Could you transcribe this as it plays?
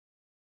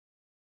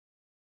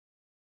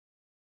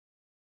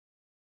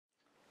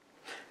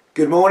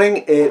Good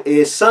morning. It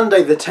is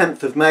Sunday the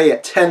 10th of May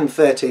at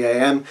 10:30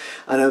 a.m.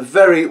 and a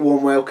very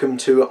warm welcome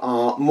to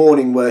our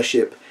morning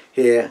worship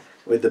here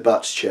with the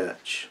Burge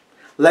Church.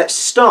 Let's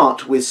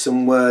start with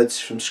some words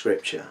from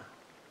Scripture.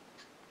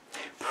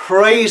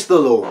 Praise the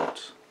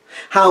Lord.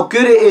 How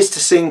good it is to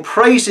sing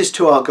praises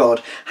to our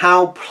God.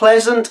 How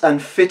pleasant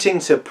and fitting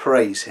to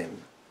praise him.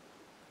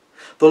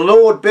 The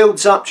Lord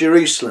builds up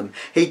Jerusalem.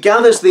 He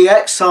gathers the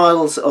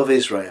exiles of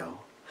Israel.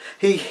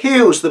 He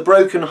heals the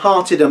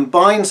broken-hearted and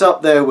binds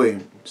up their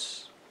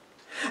wounds.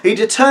 He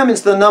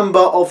determines the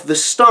number of the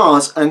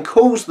stars and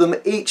calls them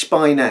each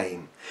by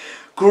name.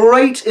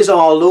 Great is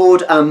our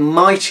Lord and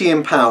mighty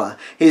in power.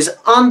 His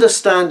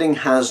understanding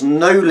has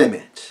no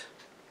limit.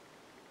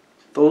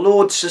 The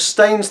Lord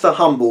sustains the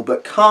humble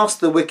but casts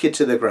the wicked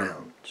to the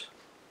ground.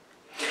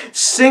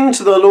 Sing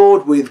to the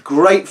Lord with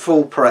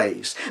grateful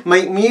praise.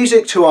 Make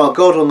music to our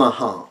God on the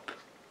harp.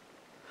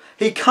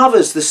 He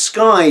covers the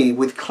sky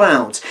with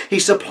clouds. He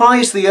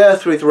supplies the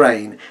earth with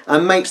rain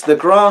and makes the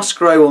grass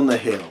grow on the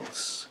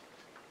hills.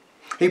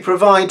 He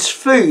provides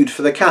food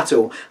for the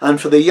cattle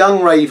and for the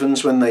young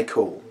ravens when they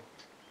call.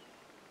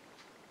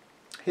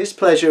 His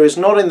pleasure is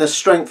not in the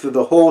strength of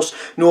the horse,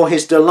 nor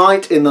his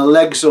delight in the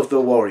legs of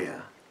the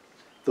warrior.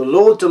 The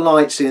Lord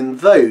delights in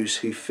those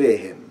who fear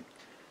him,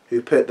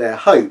 who put their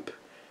hope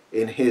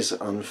in his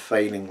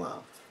unfailing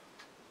love.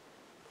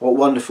 What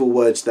wonderful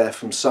words there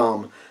from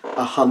Psalm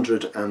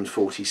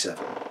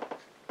 147.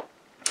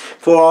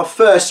 For our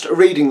first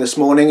reading this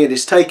morning, it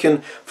is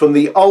taken from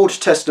the Old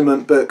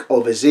Testament book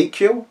of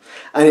Ezekiel,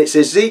 and it's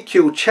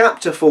Ezekiel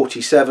chapter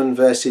 47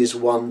 verses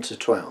 1 to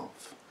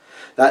 12.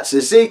 That's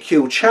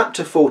Ezekiel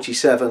chapter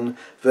 47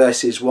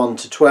 verses 1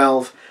 to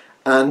 12,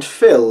 and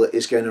Phil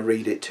is going to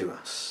read it to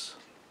us.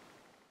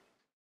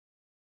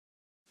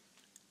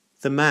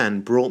 The man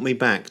brought me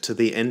back to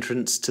the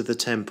entrance to the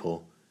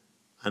temple,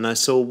 and I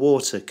saw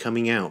water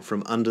coming out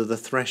from under the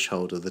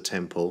threshold of the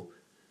temple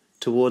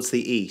towards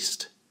the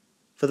east,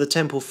 for the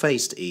temple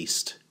faced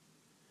east.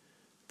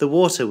 The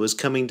water was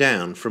coming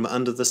down from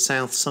under the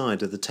south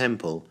side of the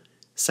temple,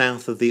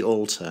 south of the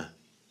altar.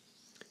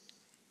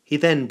 He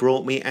then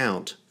brought me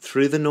out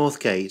through the north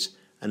gate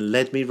and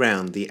led me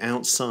round the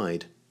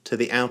outside to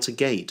the outer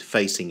gate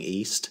facing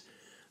east,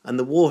 and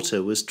the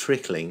water was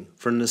trickling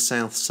from the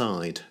south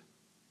side.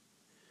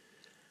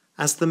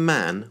 As the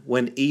man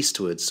went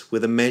eastwards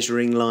with a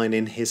measuring line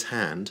in his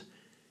hand,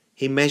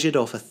 he measured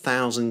off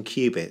 1,000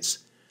 cubits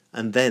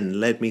and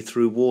then led me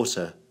through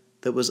water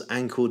that was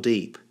ankle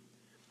deep.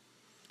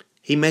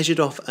 He measured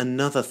off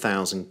another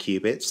 1,000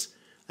 cubits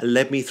and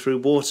led me through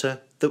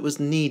water that was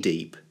knee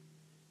deep.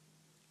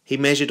 He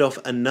measured off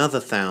another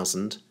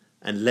 1,000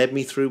 and led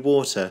me through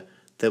water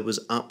that was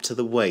up to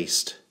the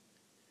waist.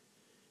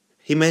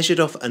 He measured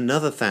off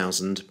another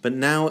 1,000, but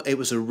now it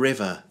was a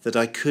river that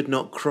I could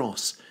not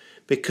cross,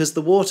 because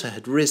the water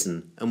had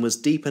risen and was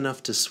deep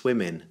enough to swim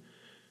in,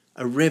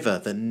 a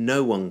river that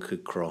no one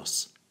could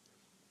cross.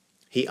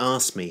 He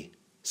asked me,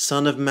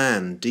 "Son of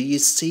man, do you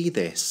see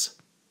this?"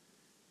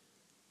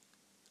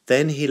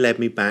 Then he led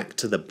me back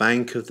to the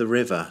bank of the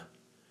river.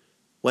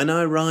 When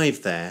I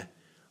arrived there,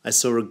 I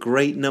saw a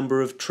great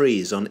number of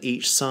trees on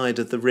each side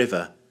of the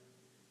river.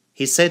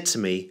 He said to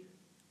me,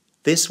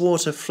 "This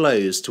water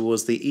flows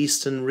towards the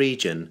eastern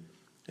region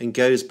and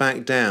goes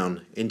back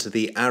down into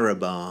the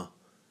Arabah,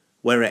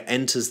 where it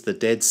enters the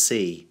Dead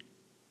Sea.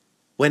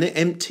 When it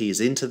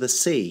empties into the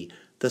sea,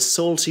 the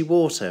salty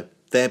water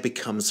there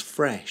becomes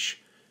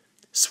fresh.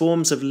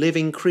 Swarms of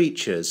living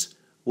creatures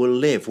will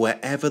live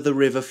wherever the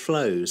river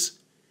flows.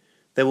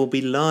 There will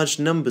be large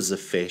numbers of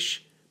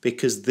fish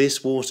because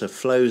this water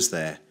flows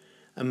there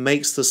and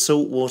makes the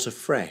salt water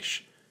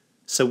fresh.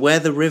 So where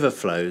the river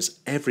flows,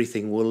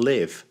 everything will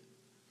live.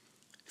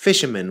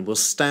 Fishermen will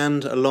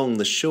stand along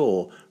the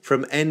shore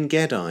from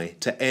En-Gedi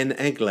to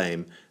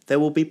En-Eglaim. There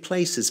will be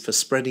places for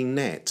spreading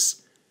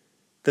nets.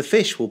 The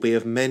fish will be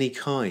of many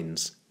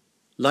kinds,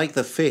 like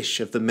the fish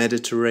of the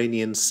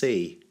Mediterranean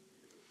Sea.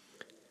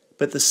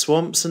 But the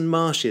swamps and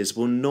marshes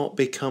will not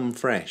become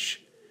fresh.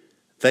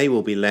 They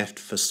will be left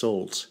for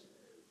salt.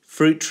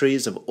 Fruit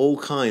trees of all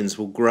kinds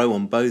will grow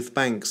on both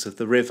banks of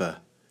the river.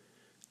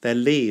 Their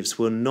leaves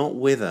will not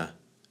wither,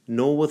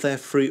 nor will their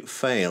fruit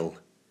fail.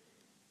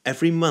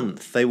 Every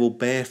month they will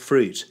bear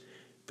fruit,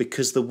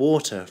 because the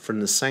water from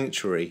the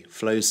sanctuary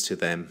flows to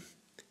them.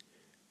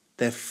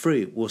 Their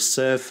fruit will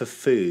serve for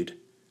food,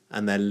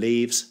 and their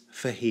leaves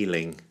for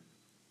healing."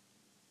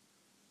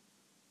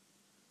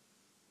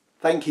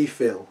 Thank you,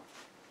 Phil.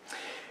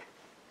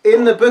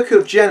 In the book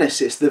of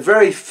Genesis, the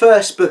very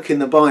first book in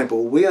the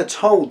Bible, we are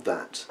told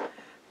that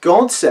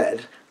God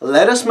said,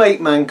 "Let us make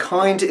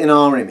mankind in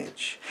our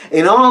image,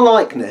 in our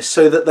likeness,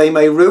 so that they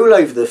may rule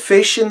over the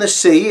fish in the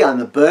sea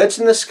and the birds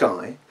in the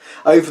sky,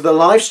 over the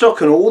livestock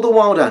and all the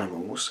wild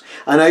animals,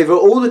 and over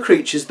all the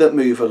creatures that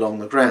move along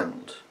the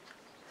ground."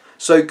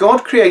 So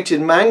God created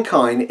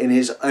mankind in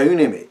his own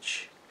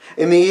image.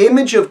 In the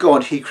image of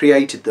God he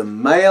created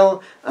them,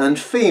 male and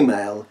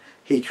female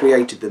he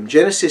created them.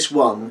 Genesis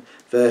 1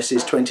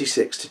 verses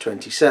 26 to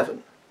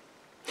 27.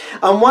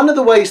 And one of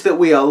the ways that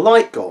we are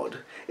like God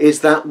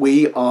is that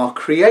we are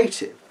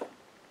creative.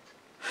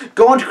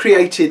 God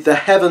created the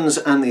heavens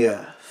and the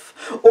earth,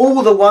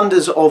 all the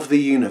wonders of the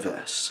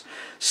universe,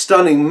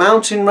 stunning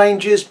mountain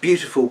ranges,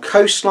 beautiful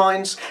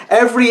coastlines,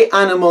 every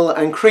animal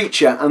and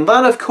creature, and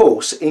that of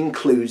course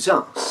includes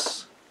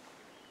us.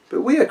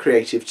 But we are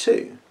creative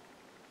too.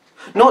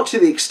 Not to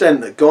the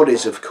extent that God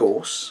is, of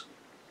course,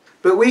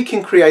 but we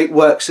can create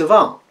works of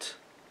art,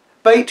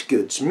 baked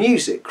goods,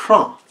 music,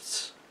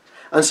 crafts.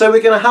 And so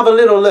we're going to have a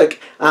little look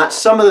at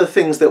some of the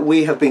things that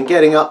we have been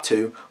getting up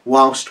to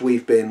whilst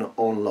we've been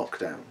on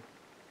lockdown.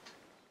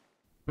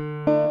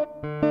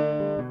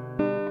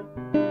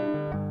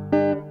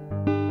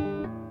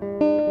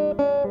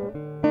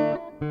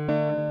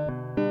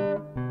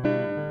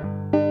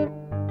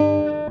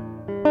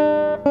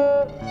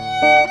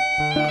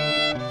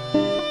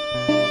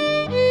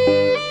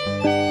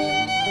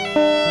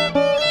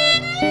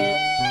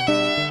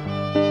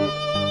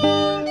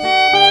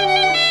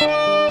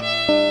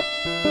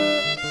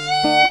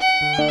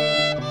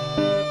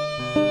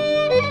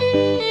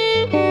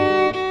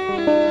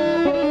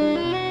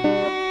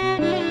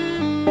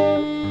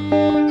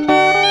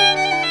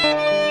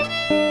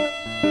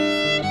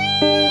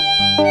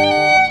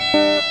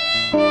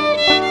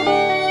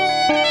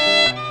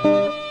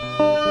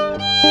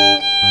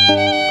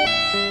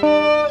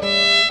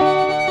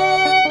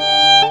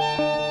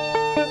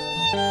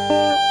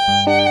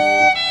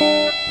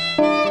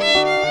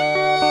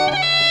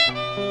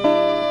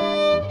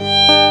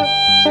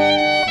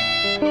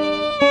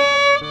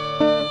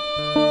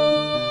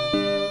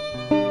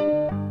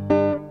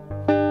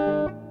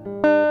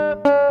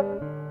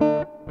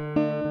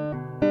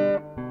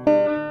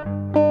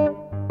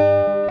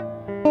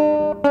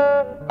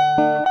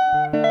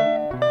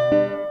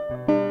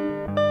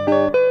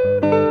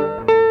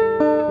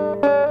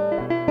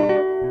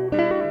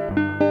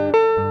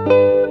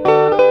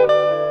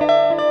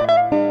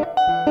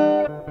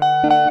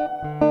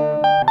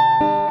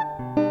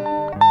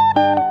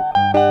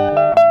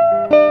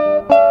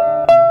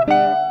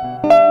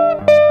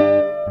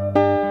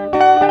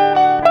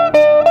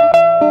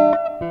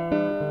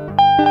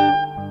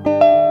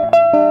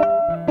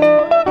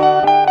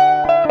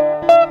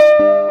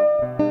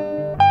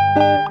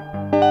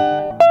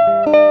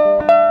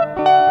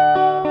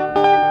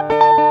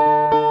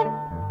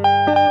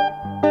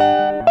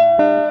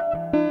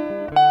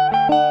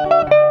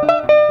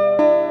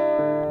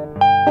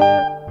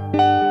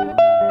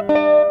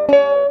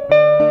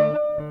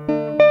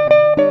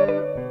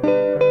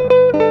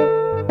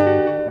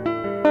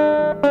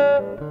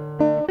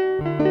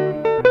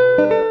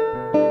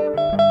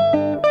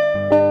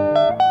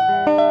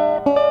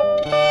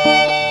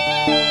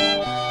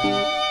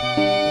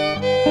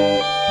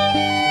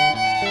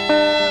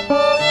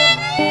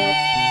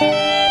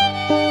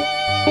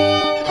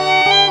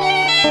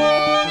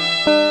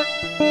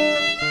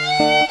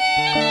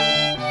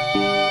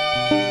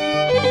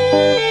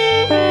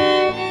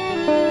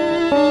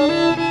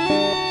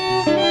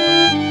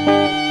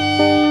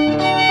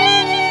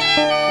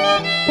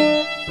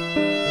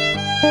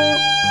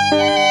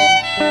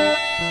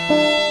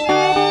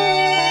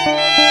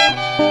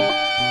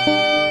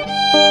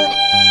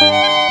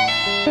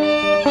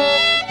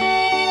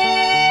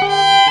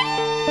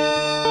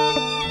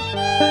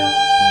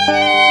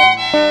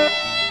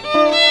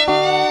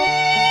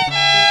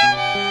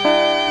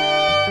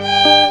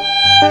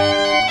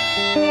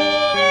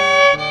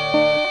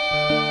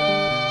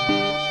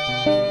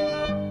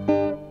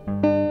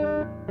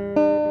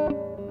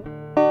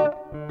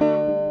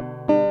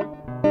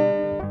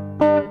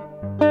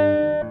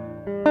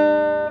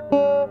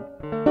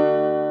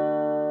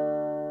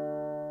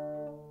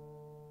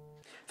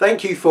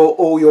 Thank you for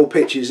all your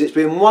pictures. It's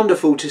been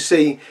wonderful to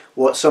see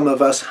what some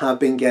of us have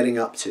been getting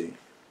up to.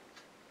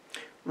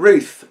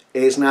 Ruth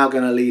is now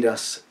going to lead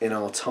us in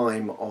our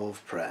time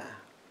of prayer.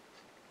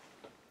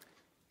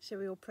 Shall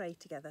we all pray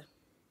together?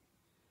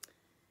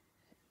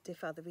 Dear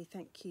Father, we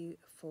thank you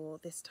for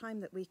this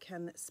time that we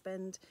can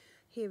spend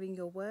hearing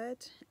your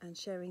word and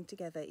sharing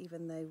together,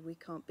 even though we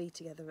can't be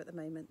together at the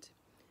moment.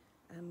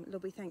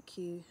 Lord, we thank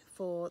you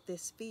for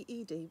this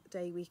VE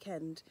Day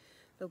weekend.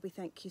 Lord, we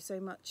thank you so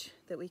much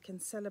that we can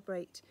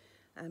celebrate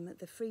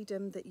the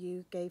freedom that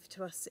you gave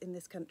to us in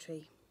this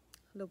country.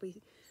 Lord,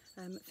 we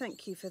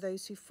thank you for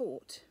those who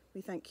fought.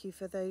 We thank you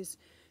for those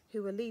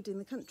who were leading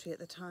the country at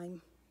the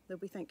time.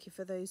 Lord, we thank you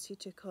for those who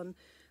took on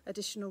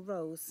additional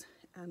roles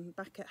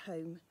back at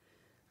home.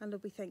 And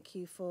Lord, we thank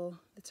you for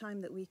the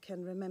time that we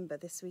can remember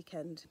this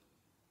weekend.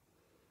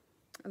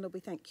 And Lord, we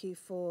thank you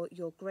for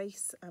your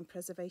grace and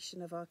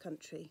preservation of our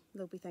country.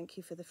 Lord, we thank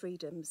you for the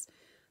freedoms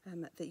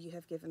that you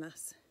have given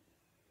us.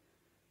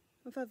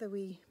 And Father,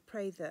 we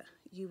pray that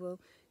you will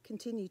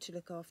continue to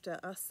look after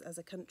us as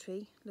a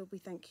country. Lord, we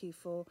thank you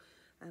for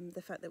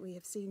the fact that we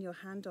have seen your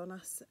hand on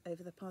us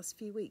over the past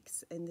few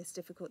weeks in this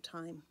difficult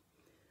time.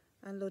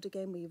 And Lord,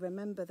 again, we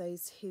remember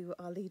those who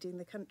are leading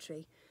the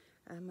country.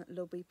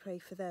 Lord, we pray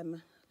for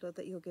them, Lord,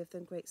 that you'll give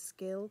them great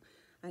skill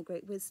and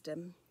great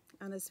wisdom.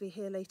 And as we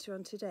hear later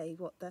on today,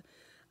 what the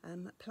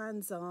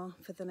plans are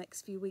for the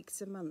next few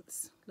weeks and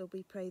months. Lord,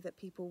 we pray that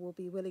people will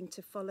be willing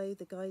to follow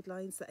the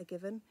guidelines that are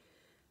given,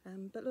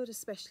 but Lord,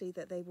 especially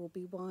that they will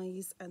be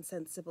wise and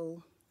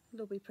sensible.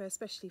 Lord, we pray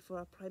especially for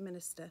our Prime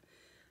Minister,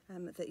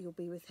 that you'll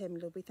be with him.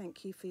 Lord, we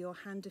thank you for your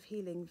hand of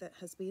healing that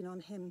has been on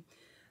him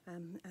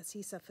as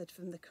he suffered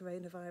from the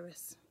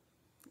coronavirus.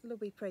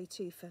 Lord, we pray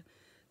too for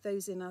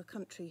those in our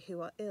country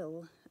who are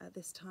ill at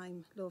this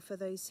time. Lord, for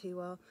those who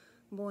are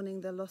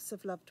mourning the loss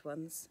of loved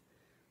ones,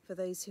 for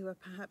those who are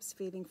perhaps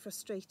feeling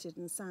frustrated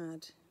and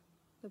sad.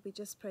 Lord, we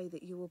just pray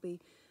that you will be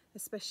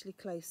especially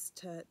close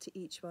to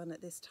each one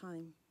at this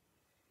time.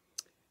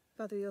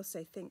 Father, we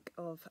also think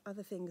of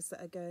other things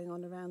that are going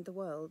on around the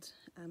world.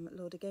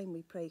 Lord, again,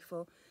 we pray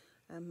for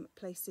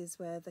places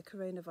where the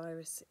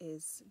coronavirus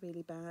is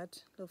really bad.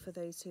 Lord, for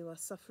those who are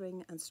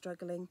suffering and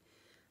struggling.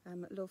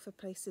 Lord, for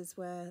places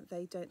where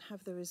they don't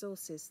have the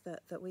resources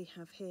that we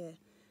have here.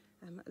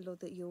 Lord,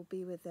 that you'll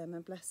be with them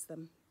and bless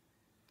them.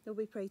 Lord,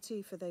 we pray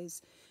too for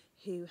those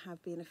who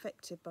have been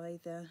affected by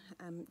the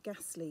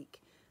gas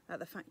leak at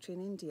the factory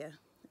in India.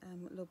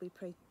 Lord, we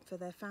pray for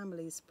their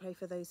families, pray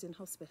for those in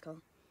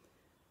hospital.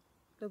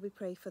 Lord, we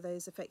pray for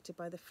those affected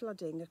by the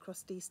flooding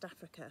across East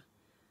Africa.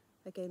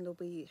 Again, Lord,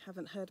 we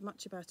haven't heard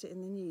much about it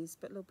in the news,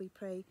 but Lord, we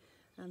pray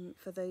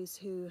for those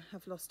who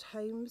have lost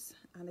homes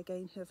and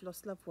again who have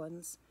lost loved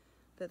ones,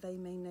 that they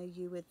may know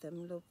you with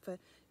them. Lord, for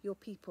your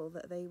people,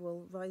 that they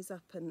will rise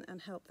up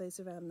and help those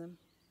around them.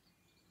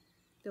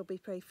 Lord, we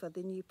pray for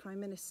the new Prime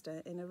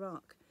Minister in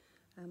Iraq.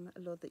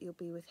 Lord, that you'll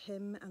be with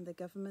him and the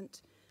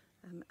government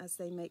as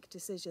they make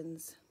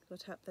decisions.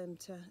 Lord, help them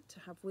to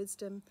have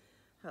wisdom,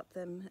 help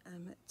them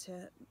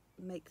to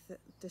make the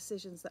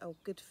decisions that are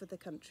good for the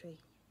country.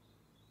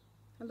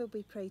 And Lord,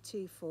 we pray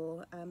too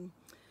for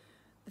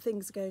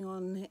things going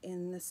on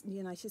in the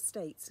United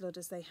States, Lord,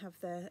 as they have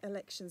their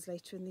elections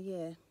later in the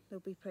year.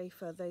 Lord, we pray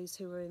for those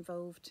who are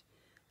involved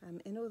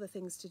in all the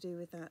things to do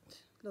with that.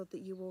 Lord,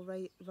 that you will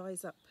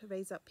raise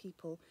up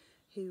people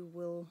who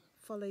will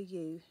follow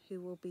you,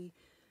 who will be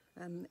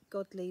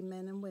godly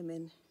men and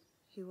women,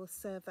 who will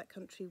serve that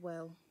country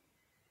well.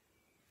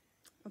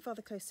 And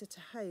Father, closer to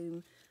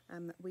home,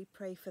 we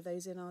pray for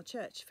those in our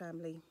church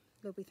family.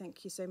 Lord, we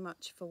thank you so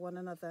much for one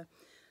another.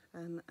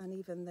 And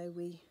even though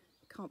we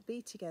can't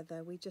be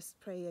together, we just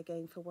pray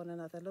again for one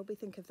another. Lord, we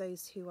think of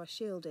those who are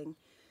shielding,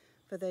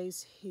 for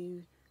those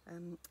who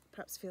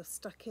perhaps feel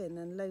stuck in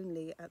and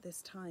lonely at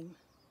this time.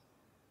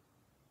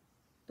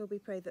 Lord, we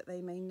pray that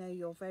they may know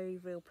your very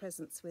real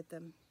presence with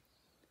them.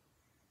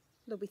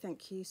 Lord, we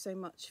thank you so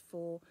much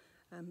for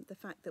the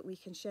fact that we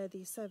can share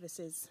these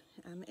services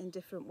in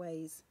different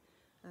ways.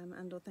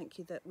 And Lord, thank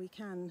you that we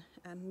can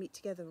meet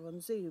together on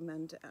Zoom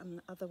and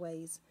other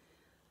ways.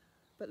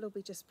 But Lord,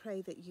 we just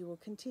pray that you will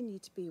continue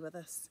to be with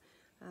us.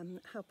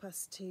 Help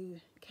us to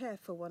care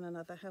for one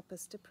another. Help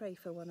us to pray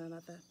for one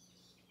another.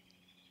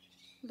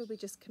 Lord, we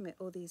just commit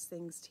all these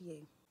things to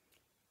you.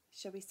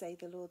 Shall we say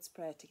the Lord's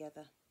Prayer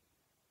together?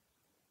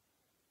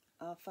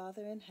 Our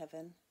Father in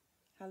heaven,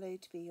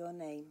 hallowed be your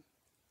name.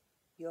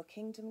 Your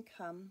kingdom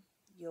come,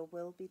 your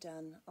will be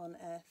done on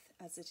earth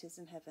as it is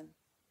in heaven.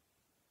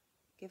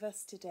 Give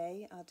us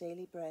today our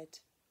daily bread,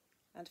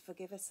 and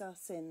forgive us our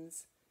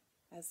sins,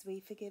 as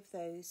we forgive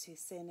those who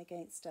sin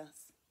against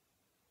us.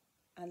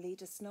 And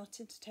lead us not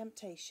into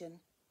temptation,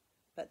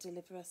 but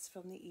deliver us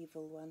from the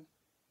evil one.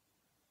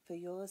 For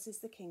yours is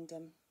the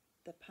kingdom,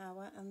 the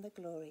power and the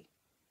glory,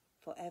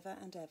 for ever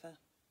and ever.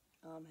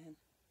 Amen.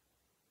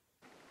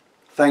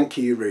 Thank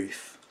you,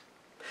 Ruth.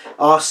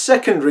 Our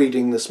second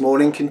reading this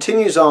morning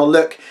continues our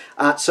look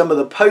at some of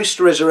the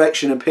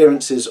post-resurrection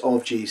appearances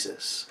of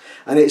Jesus.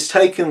 And it's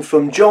taken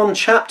from John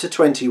chapter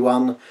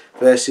 21,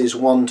 verses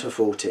 1 to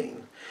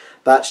 14.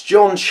 That's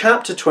John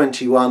chapter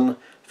 21,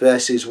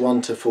 verses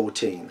 1 to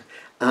 14.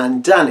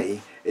 And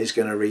Danny is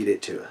going to read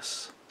it to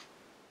us.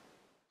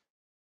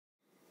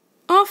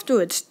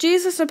 Afterwards,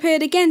 Jesus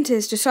appeared again to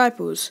his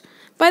disciples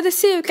by the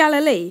Sea of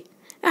Galilee.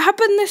 It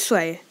happened this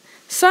way.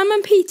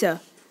 Simon Peter,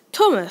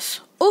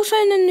 Thomas, also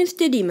known as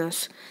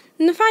Didymus,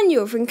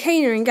 Nathanael from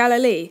Cana in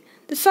Galilee,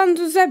 the sons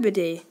of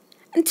Zebedee,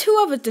 and 2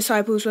 other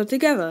disciples were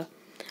together.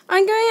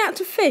 "I'm going out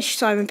to fish,"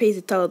 Simon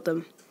Peter told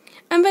them.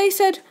 And they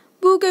said,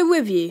 "We'll go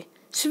with you."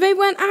 So they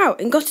went out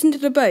and got into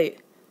the boat,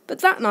 but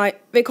that night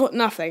they caught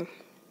nothing.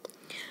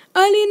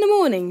 Early in the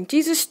morning,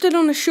 Jesus stood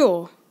on the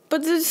shore,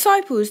 but the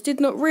disciples did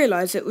not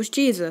realize it was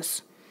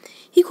Jesus.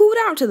 He called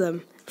out to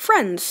them,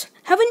 "Friends,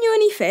 haven't you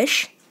any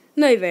fish?"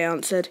 "No," they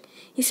answered.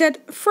 He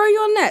said, "Throw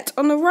your net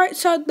on the right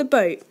side of the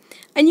boat,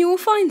 and you will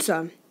find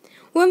some."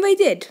 When they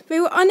did, they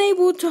were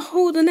unable to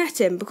haul the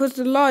net in because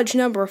of the large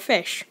number of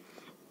fish.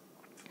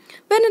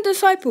 Then a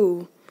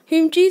disciple,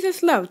 whom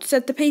Jesus loved,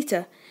 said to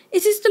Peter,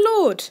 "It is the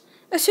Lord."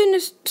 As soon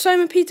as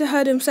Simon Peter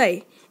heard him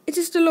say, "It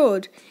is the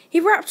Lord," he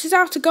wrapped his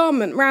outer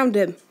garment round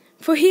him,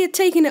 for he had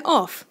taken it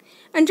off,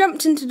 and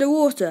jumped into the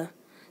water.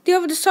 The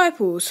other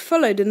disciples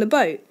followed in the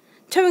boat,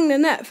 towing the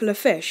net full of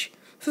fish,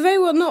 for they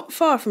were not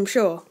far from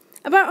shore,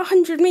 about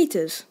 100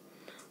 metres.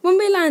 When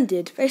they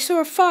landed, they saw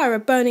a fire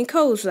of burning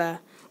coals there,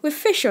 with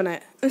fish on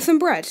it and some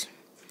bread.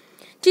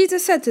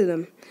 Jesus said to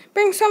them,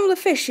 Bring some of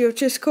the fish you have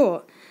just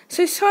caught."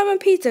 So Simon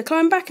Peter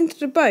climbed back into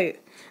the boat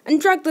and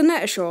dragged the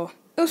net ashore.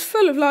 It was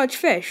full of large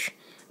fish,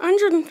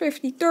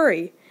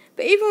 153,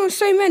 but even with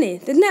so many,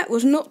 the net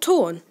was not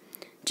torn.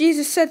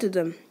 Jesus said to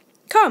them,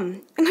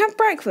 "Come and have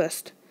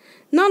breakfast."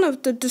 None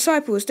of the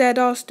disciples dared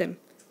ask him,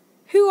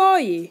 "Who are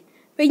you?"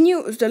 They knew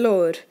it was the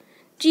Lord.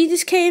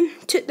 Jesus came,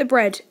 took the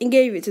bread and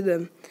gave it to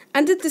them,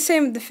 and did the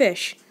same with the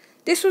fish.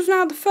 This was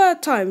now the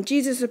third time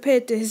Jesus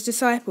appeared to his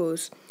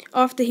disciples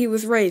after he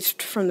was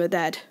raised from the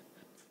dead.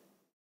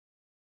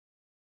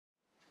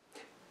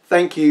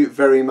 Thank you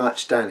very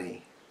much,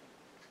 Danny.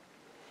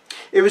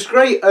 It was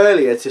great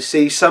earlier to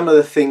see some of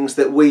the things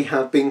that we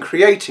have been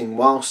creating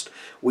whilst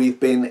we've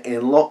been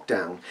in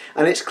lockdown,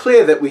 and it's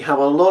clear that we have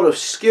a lot of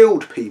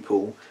skilled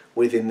people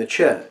within the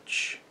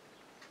church.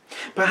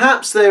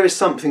 Perhaps there is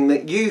something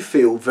that you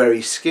feel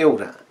very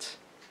skilled at.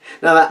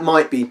 Now that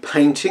might be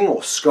painting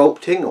or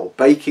sculpting or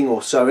baking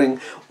or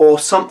sewing or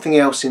something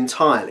else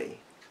entirely.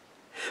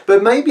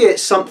 But maybe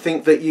it's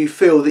something that you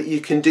feel that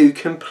you can do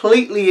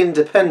completely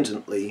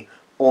independently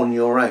on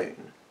your own.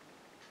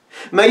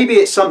 Maybe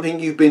it's something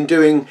you've been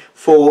doing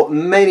for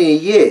many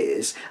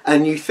years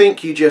and you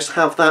think you just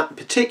have that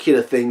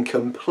particular thing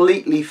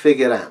completely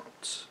figured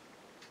out.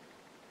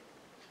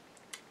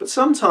 But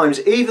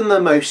sometimes even the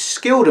most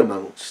skilled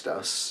amongst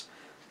us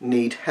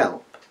need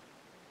help.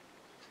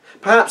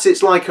 Perhaps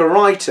it's like a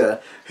writer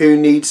who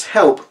needs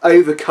help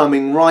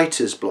overcoming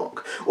writer's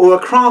block, or a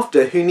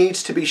crafter who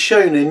needs to be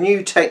shown a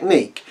new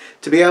technique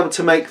to be able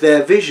to make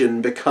their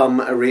vision become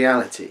a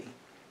reality.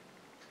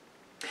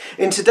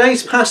 In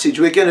today's passage,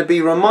 we're going to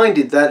be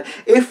reminded that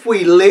if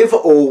we live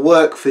or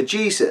work for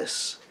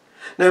Jesus,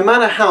 no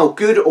matter how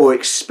good or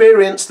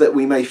experienced that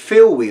we may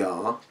feel we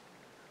are,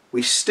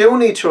 we still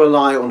need to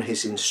rely on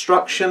his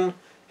instruction,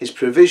 his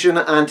provision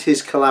and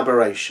his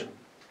collaboration.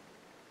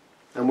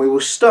 And we will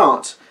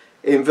start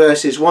in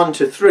verses 1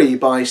 to 3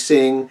 by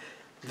seeing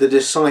the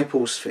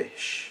disciples'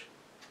 fish.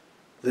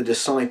 The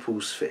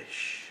disciples'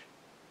 fish.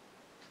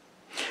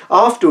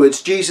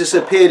 Afterwards, Jesus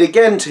appeared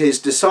again to his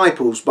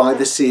disciples by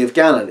the Sea of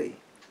Galilee.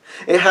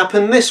 It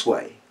happened this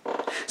way.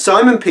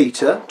 Simon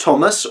Peter,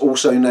 Thomas,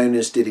 also known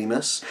as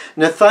Didymus,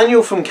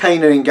 Nathanael from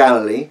Cana in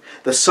Galilee,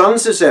 the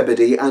sons of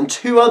Zebedee, and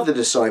 2 other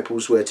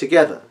disciples were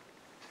together.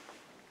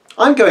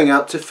 "I'm going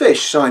out to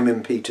fish,"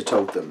 Simon Peter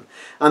told them,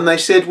 and they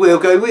said, "We'll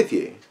go with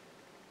you."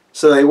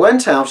 So they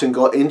went out and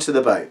got into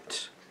the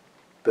boat.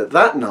 But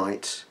that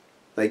night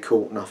they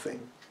caught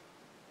nothing.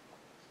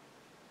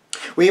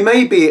 We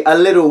may be a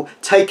little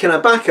taken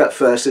aback at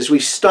first as we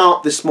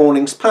start this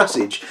morning's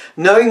passage,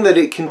 knowing that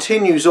it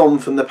continues on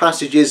from the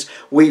passages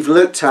we've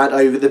looked at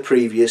over the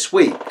previous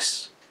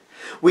weeks.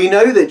 We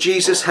know that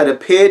Jesus had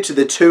appeared to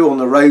the 2 on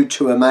the road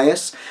to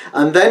Emmaus,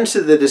 and then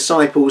to the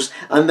disciples,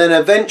 and then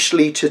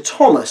eventually to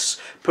Thomas,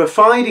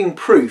 providing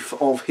proof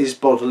of his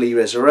bodily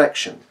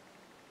resurrection.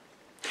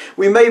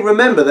 We may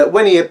remember that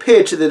when he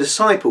appeared to the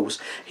disciples,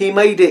 he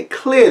made it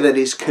clear that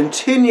his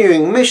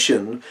continuing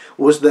mission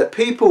was that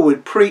people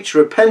would preach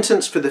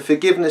repentance for the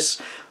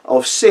forgiveness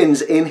of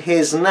sins in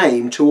his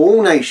name to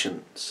all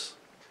nations.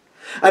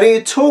 And he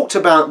had talked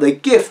about the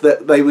gift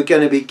that they were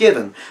going to be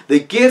given, the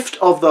gift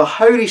of the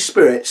Holy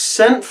Spirit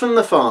sent from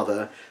the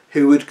Father,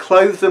 who would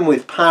clothe them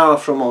with power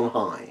from on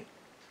high.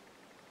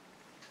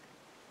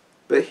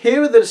 But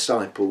here are the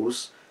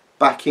disciples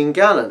back in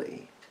Galilee.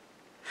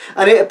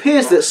 And it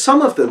appears that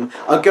some of them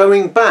are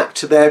going back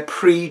to their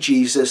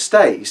pre-Jesus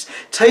days,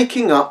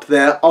 taking up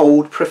their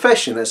old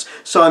profession. As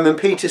Simon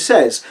Peter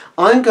says,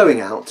 "I'm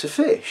going out to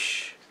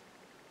fish."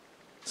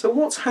 So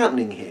what's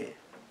happening here?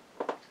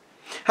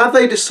 Have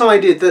they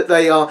decided that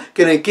they are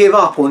going to give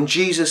up on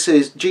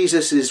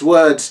Jesus's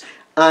words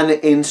and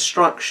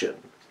instruction?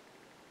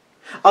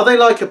 Are they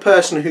like a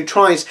person who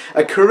tries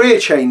a career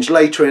change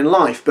later in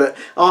life, but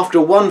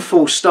after one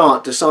false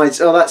start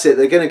decides, oh, that's it,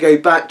 they're going to go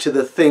back to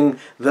the thing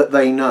that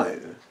they know?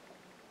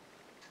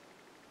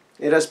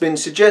 It has been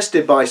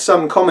suggested by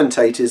some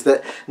commentators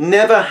that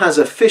never has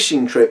a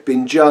fishing trip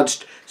been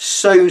judged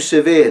so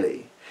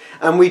severely.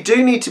 And we do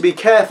need to be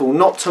careful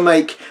not to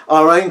make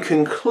our own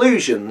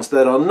conclusions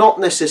that are not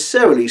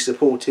necessarily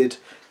supported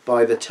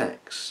by the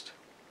text.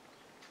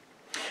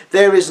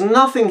 There is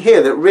nothing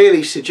here that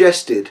really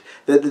suggested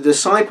that the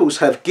disciples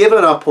have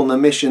given up on the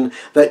mission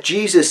that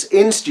Jesus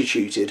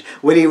instituted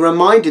when he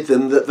reminded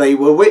them that they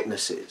were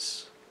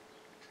witnesses.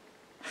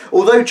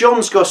 Although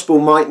John's Gospel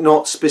might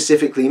not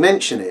specifically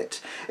mention it,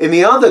 in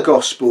the other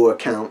Gospel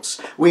accounts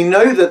we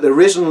know that the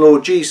risen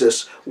Lord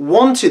Jesus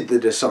wanted the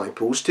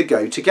disciples to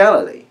go to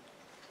Galilee.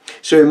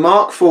 So in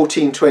Mark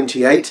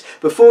 14:28,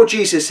 before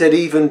Jesus had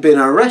even been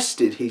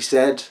arrested, he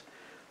said,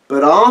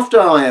 "But after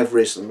I have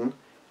risen,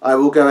 I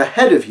will go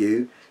ahead of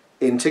you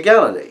into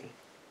Galilee."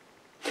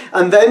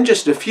 And then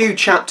just a few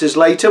chapters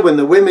later, when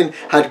the women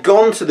had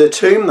gone to the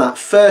tomb that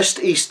first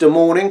Easter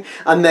morning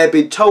and they'd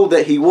been told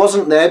that he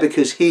wasn't there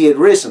because he had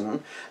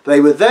risen, they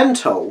were then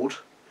told,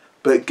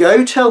 "But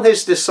go tell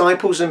his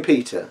disciples and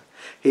Peter,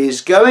 he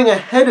is going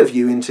ahead of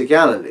you into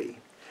Galilee.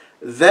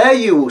 There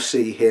you will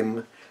see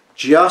him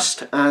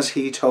just as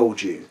he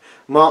told you."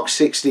 Mark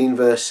 16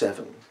 verse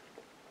 7.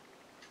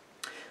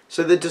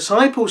 So the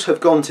disciples have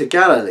gone to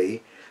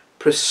Galilee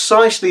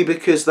precisely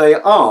because they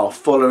are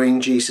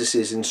following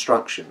Jesus'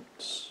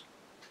 instructions.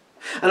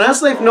 And as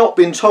they've not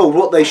been told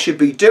what they should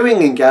be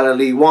doing in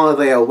Galilee while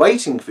they are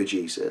waiting for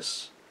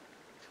Jesus,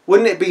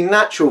 wouldn't it be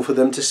natural for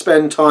them to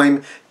spend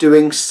time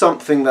doing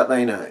something that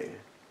they know?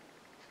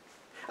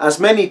 As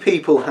many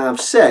people have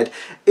said,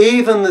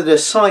 even the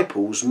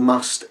disciples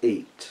must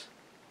eat.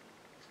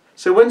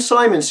 So when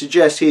Simon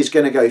suggests he is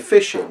going to go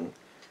fishing,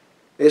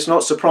 it's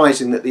not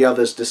surprising that the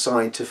others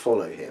decide to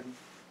follow him.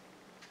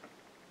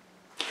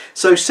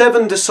 So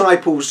 7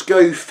 disciples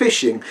go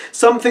fishing,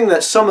 something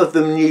that some of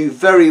them knew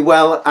very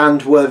well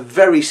and were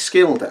very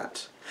skilled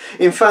at.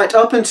 In fact,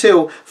 up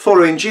until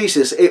following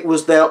Jesus, it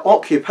was their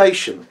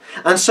occupation,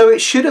 and so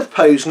it should have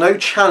posed no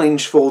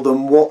challenge for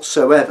them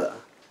whatsoever.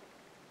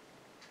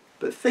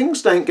 But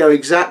things don't go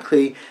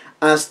exactly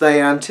as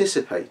they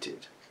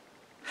anticipated.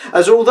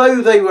 As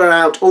although they were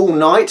out all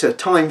night, a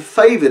time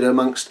favoured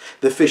amongst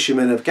the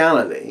fishermen of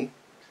Galilee,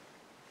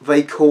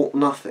 they caught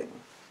nothing.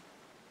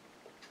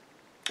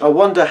 I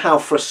wonder how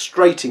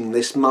frustrating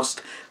this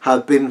must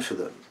have been for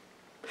them.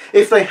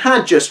 If they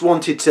had just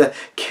wanted to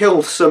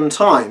kill some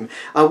time,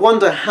 I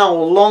wonder how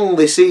long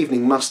this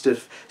evening must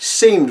have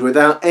seemed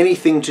without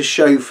anything to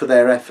show for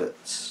their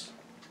efforts.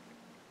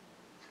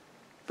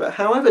 But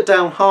however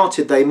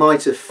downhearted they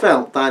might have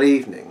felt that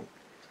evening,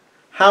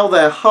 how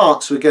their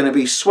hearts were going to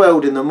be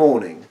swelled in the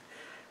morning,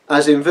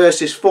 as in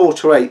verses 4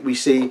 to 8 we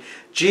see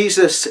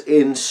Jesus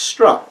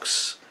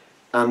instructs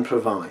and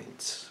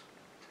provides.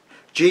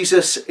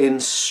 Jesus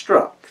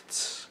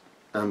instructs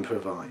and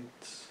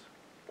provides.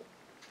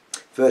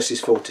 Verses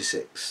 4 to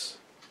 6.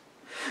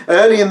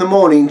 Early in the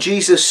morning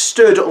Jesus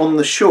stood on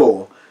the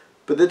shore,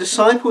 but the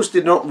disciples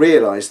did not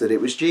realise that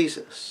it was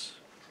Jesus.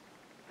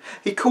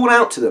 He called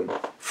out to them,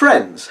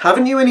 "Friends,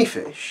 haven't you any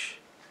fish?"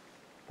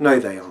 "No,"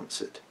 they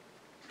answered.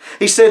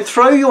 He said,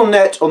 "Throw your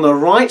net on the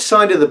right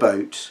side of the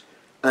boat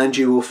and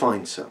you will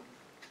find some."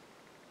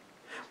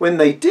 When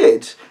they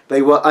did,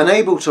 they were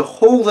unable to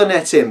haul the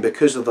net in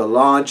because of the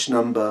large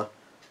number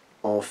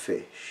of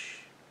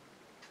fish.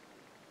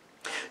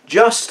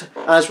 Just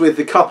as with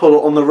the couple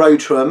on the road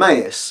to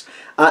Emmaus,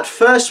 at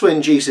first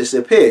when Jesus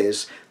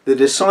appears, the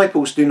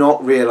disciples do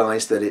not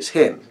realise that it's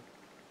him.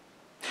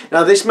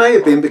 Now this may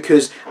have been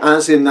because,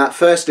 as in that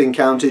first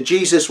encounter,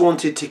 Jesus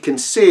wanted to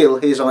conceal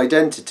his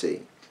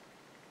identity.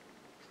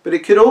 But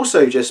it could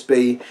also just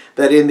be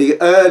that in the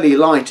early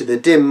light of the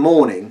dim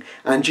morning,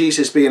 and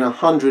Jesus being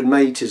 100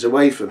 metres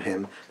away from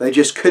him, they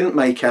just couldn't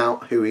make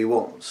out who he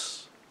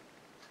was.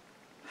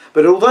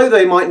 But although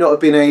they might not have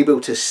been able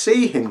to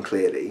see him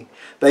clearly,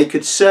 they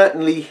could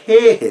certainly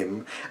hear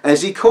him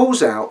as he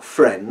calls out,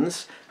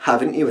 "Friends,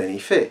 haven't you any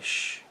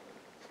fish?"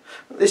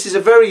 This is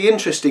a very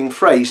interesting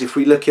phrase if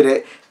we look at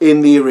it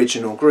in the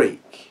original Greek.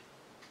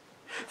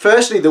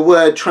 Firstly, the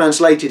word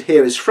translated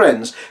here as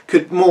friends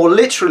could more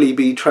literally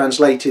be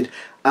translated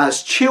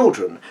as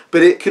children,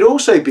 but it could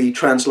also be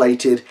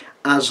translated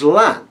as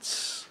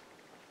lads.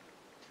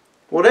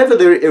 Whatever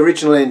the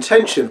original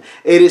intention,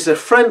 it is a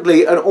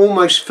friendly and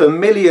almost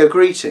familiar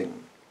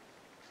greeting.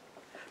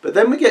 But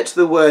then we get to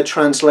the word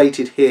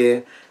translated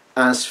here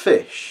as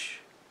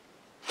fish.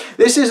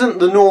 This isn't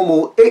the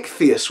normal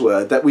ichthyios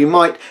word that we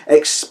might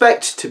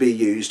expect to be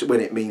used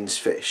when it means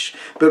fish,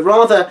 but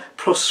rather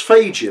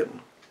prosphagion,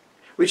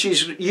 which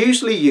is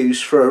usually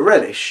used for a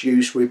relish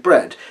used with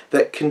bread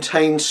that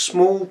contains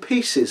small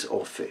pieces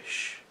of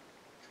fish.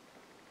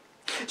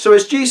 So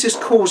as Jesus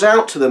calls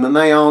out to them and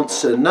they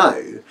answer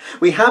no,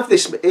 we have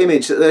this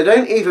image that they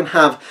don't even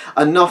have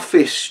enough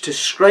fish to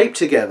scrape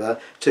together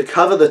to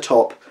cover the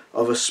top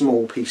of a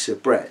small piece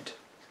of bread,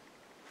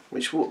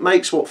 which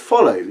makes what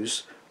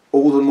follows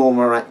all the more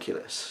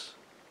miraculous.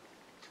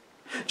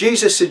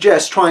 Jesus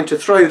suggests trying to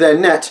throw their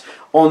net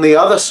on the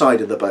other side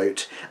of the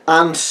boat,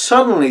 and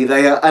suddenly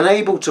they are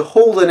unable to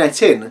haul the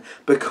net in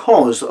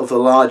because of the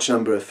large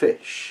number of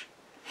fish.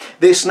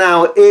 This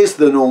now is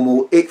the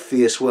normal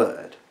ichthyios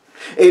word.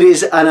 It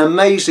is an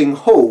amazing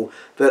haul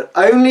that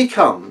only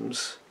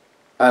comes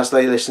as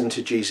they listen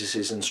to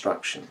Jesus'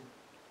 instruction.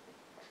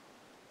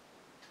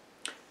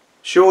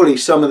 Surely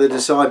some of the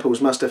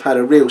disciples must have had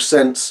a real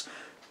sense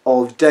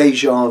of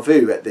déjà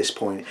vu at this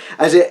point,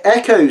 as it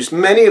echoes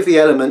many of the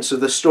elements of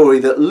the story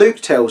that Luke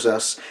tells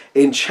us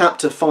in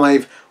chapter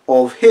 5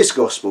 of his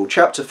Gospel,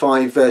 chapter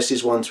 5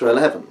 verses 1 to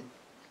 11.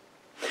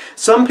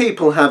 Some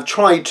people have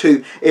tried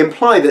to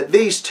imply that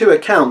these two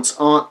accounts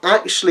are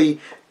actually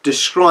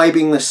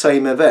describing the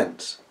same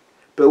event,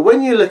 but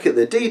when you look at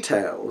the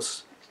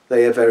details,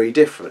 they are very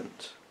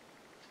different.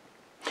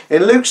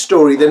 In Luke's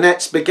story, the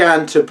nets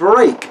began to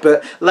break,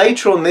 but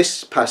later on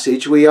this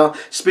passage we are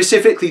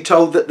specifically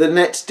told that the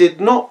nets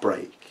did not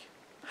break.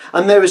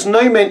 And there is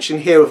no mention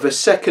here of a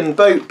second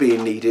boat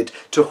being needed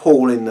to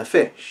haul in the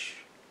fish.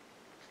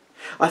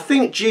 I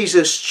think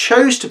Jesus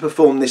chose to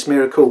perform this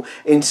miracle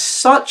in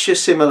such a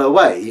similar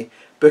way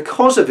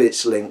because of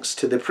its links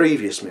to the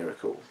previous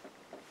miracle.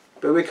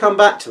 But we'll come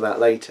back to that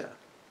later.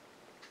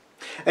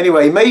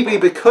 Anyway, maybe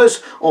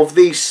because of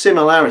these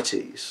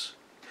similarities,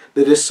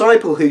 the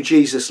disciple who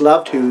Jesus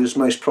loved, who was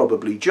most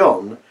probably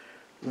John,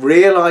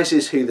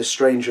 realises who the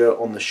stranger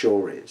on the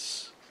shore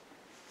is.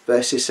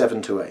 Verses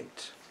 7 to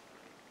 8.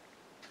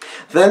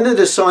 Then the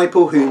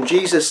disciple whom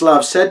Jesus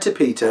loved said to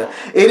Peter,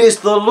 "It is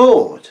the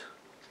Lord."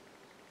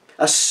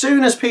 As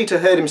soon as Peter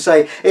heard him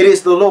say, "It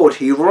is the Lord,"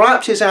 he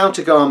wrapped his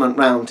outer garment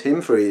round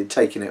him, for he had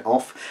taken it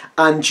off,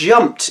 and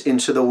jumped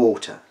into the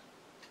water.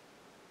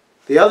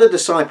 The other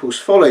disciples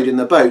followed in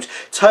the boat,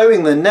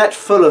 towing the net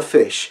full of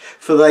fish,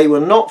 for they were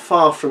not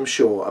far from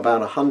shore,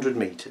 about 100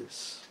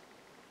 metres.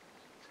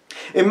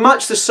 In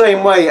much the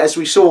same way as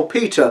we saw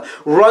Peter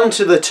run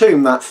to the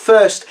tomb that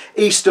first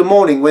Easter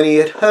morning when he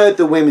had heard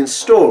the women's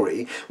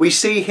story, we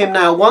see him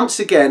now once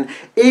again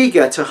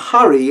eager to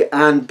hurry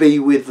and be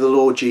with the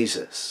Lord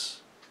Jesus.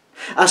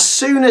 As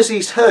soon as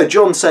he's heard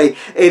John say,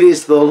 "It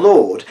is the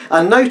Lord,"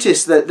 and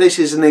notice that this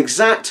is an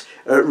exact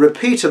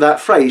repeat of that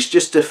phrase,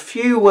 just a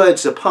few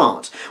words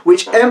apart,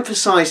 which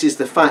emphasises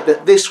the fact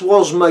that this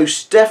was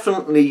most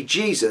definitely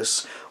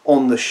Jesus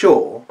on the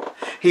shore,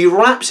 he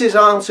wraps his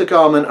outer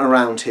garment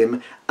around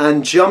him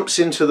and jumps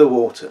into the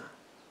water.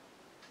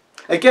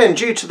 Again,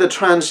 due to the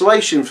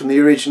translation from the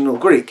original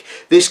Greek,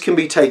 this can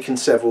be taken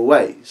several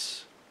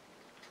ways.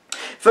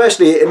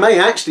 Firstly, it may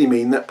actually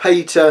mean that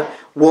Peter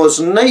was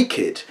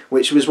naked,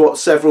 which was what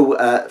several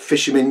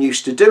fishermen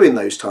used to do in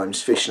those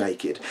times, fish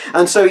naked.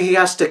 And so he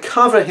has to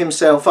cover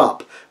himself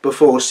up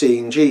before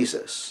seeing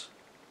Jesus.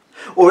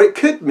 Or it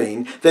could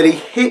mean that he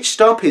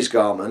hitched up his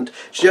garment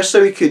just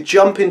so he could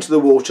jump into the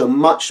water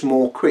much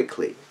more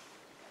quickly.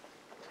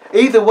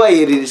 Either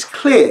way, it is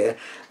clear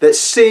that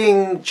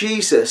seeing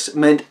Jesus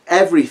meant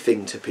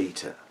everything to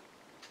Peter.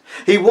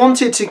 He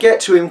wanted to get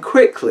to him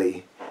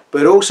quickly,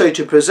 but also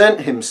to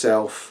present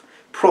himself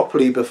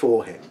properly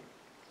before him.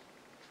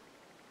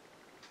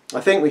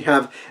 I think we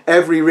have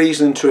every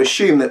reason to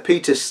assume that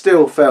Peter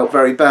still felt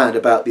very bad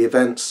about the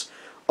events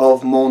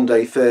of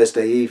Maundy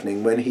Thursday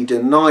evening when he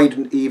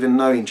denied even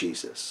knowing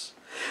Jesus.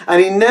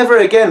 And he never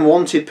again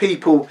wanted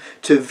people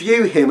to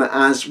view him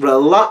as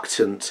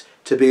reluctant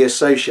to be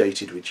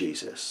associated with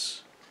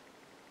Jesus.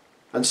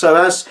 And so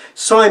as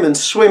Simon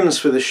swims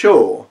for the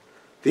shore,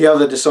 the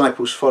other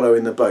disciples follow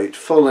in the boat,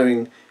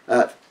 pulling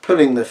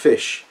the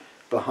fish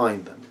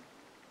behind them.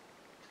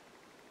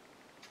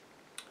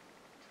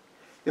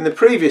 In the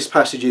previous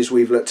passages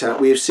we've looked at,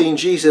 we have seen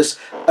Jesus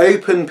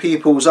open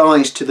people's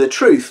eyes to the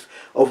truth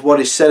of what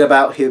is said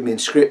about him in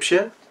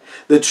Scripture,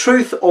 the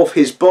truth of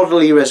his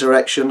bodily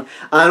resurrection,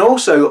 and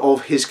also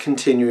of his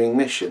continuing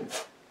mission.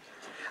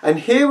 And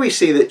here we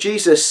see that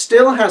Jesus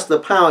still has the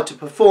power to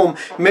perform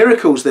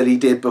miracles that he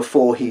did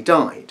before he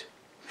died.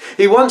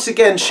 He once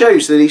again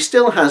shows that he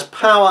still has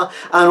power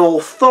and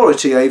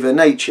authority over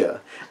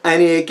nature,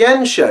 and he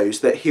again shows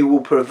that he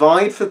will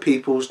provide for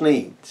people's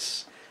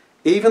needs,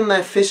 even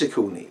their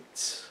physical needs.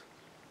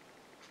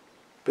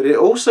 But it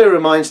also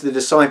reminds the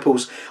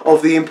disciples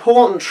of the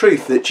important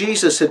truth that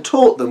Jesus had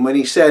taught them when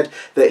he said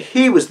that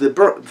he was the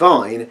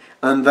vine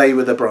and they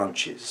were the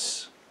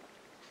branches.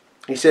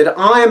 He said,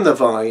 "I am the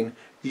vine,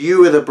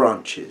 you are the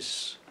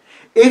branches.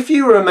 If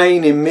you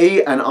remain in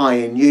me and I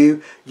in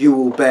you, you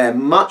will bear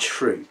much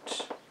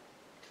fruit.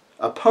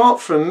 Apart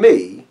from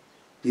me,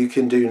 you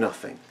can do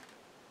nothing."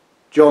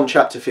 John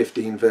chapter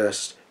 15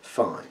 verse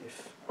 5.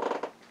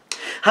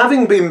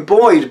 Having been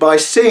buoyed by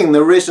seeing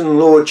the risen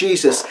Lord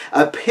Jesus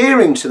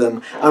appearing to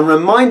them and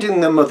reminding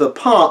them of the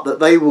part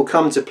that they will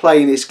come to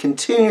play in his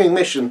continuing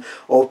mission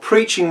of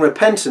preaching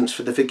repentance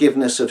for the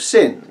forgiveness of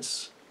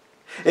sins,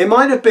 it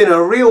might have been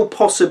a real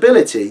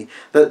possibility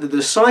that the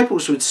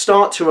disciples would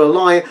start to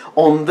rely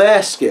on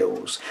their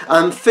skills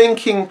and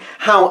thinking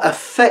how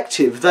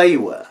effective they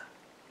were.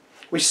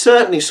 We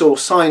certainly saw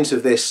signs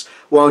of this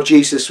while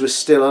Jesus was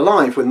still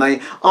alive, when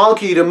they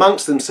argued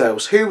amongst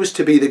themselves who was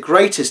to be the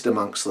greatest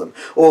amongst them,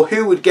 or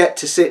who would get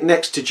to sit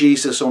next to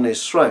Jesus on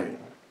his throne.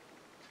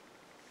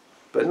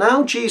 But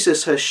now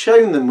Jesus has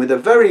shown them with a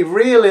very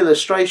real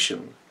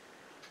illustration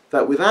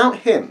that without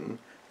him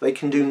they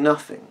can do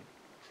nothing.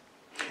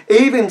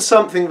 Even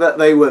something that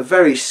they were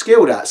very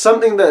skilled at,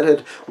 something that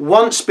had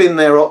once been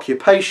their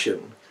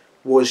occupation,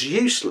 was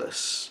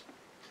useless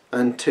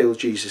until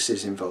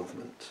Jesus'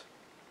 involvement.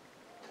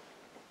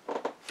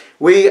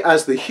 We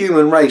as the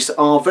human race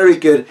are very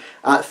good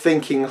at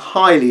thinking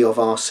highly of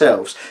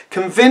ourselves,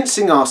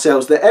 convincing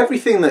ourselves that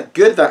everything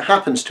good that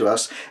happens to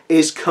us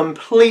is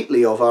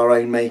completely of our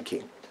own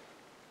making.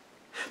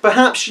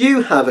 Perhaps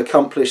you have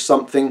accomplished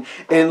something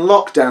in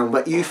lockdown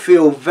that you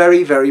feel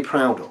very, very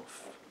proud of.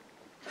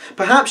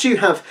 Perhaps you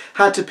have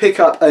had to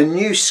pick up a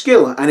new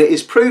skill and it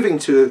is proving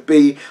to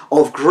be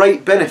of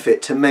great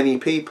benefit to many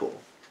people.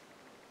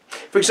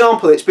 For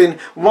example, it's been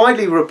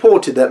widely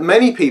reported that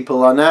many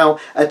people are now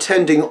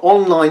attending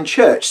online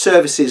church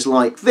services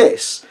like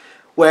this,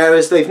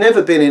 whereas they've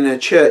never been in a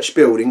church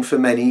building for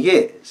many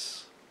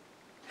years.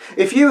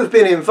 If you have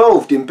been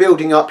involved in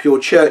building up your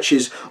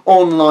church's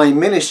online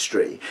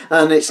ministry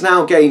and it's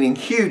now gaining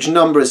huge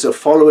numbers of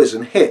followers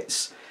and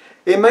hits,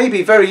 It may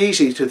be very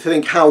easy to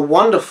think how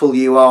wonderful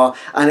you are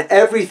and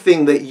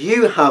everything that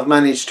you have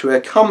managed to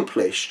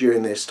accomplish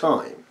during this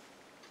time.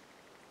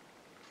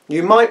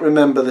 You might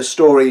remember the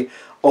story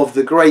of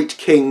the great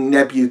king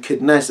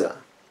Nebuchadnezzar.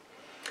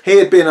 He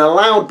had been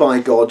allowed by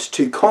God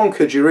to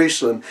conquer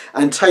Jerusalem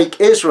and take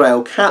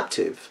Israel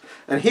captive,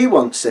 and he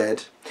once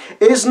said,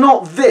 "Is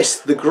not this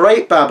the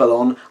great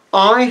Babylon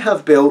I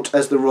have built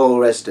as the royal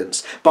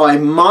residence, by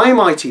my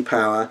mighty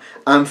power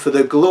and for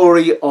the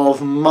glory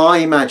of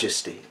my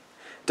majesty?"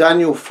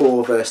 Daniel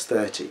 4 verse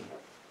 30.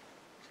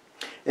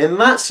 In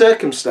that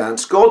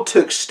circumstance, God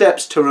took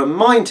steps to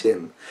remind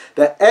him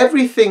that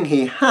everything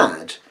he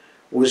had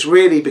was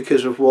really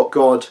because of what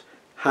God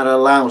had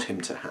allowed him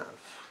to have.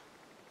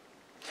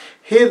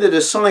 Here the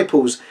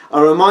disciples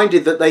are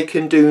reminded that they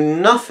can do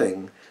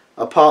nothing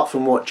apart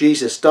from what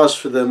Jesus does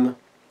for them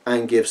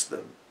and gives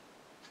them.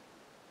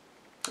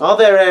 Are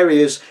there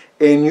areas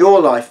in your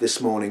life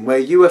this morning where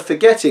you are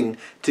forgetting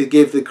to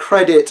give the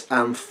credit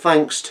and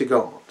thanks to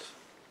God?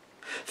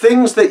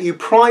 Things that you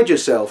pride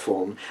yourself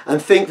on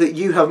and think that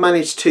you have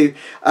managed to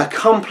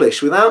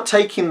accomplish without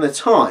taking the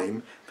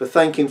time for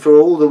thanking for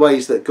all the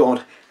ways that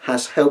God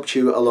has helped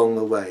you along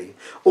the way,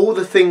 all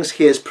the things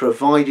he has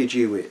provided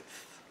you with.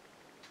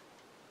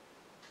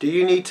 Do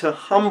you need to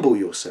humble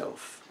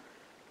yourself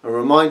and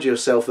remind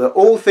yourself that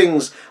all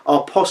things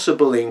are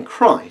possible in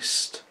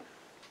Christ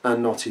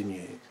and not in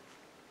you?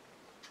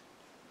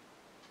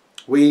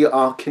 We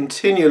are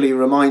continually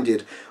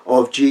reminded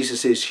of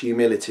Jesus'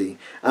 humility,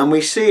 and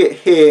we see it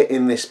here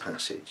in this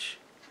passage,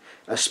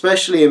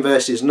 especially in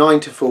verses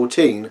 9 to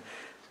 14,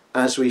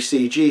 as we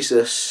see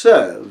Jesus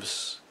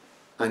serves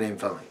and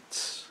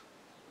invites.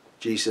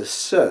 Jesus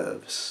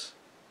serves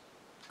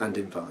and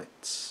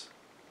invites.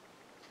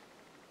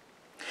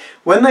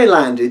 When they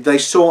landed, they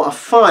saw a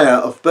fire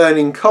of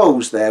burning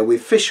coals there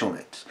with fish on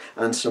it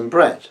and some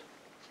bread.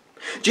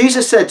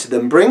 Jesus said to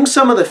them, "Bring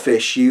some of the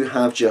fish you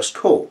have just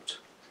caught."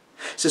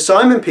 So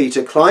Simon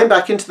Peter climbed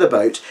back into the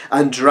boat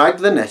and dragged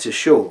the net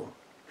ashore.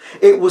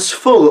 It was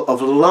full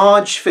of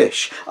large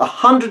fish,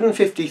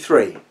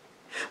 153,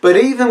 but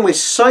even with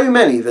so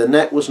many the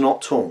net was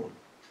not torn.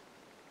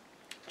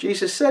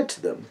 Jesus said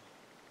to them,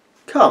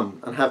 "Come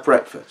and have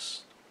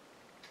breakfast."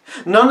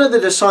 None of the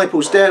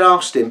disciples dared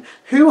ask him,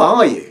 "Who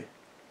are you?"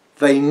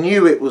 They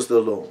knew it was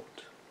the Lord.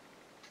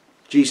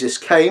 Jesus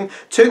came,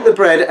 took the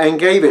bread and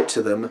gave it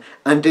to them,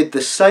 and did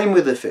the same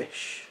with the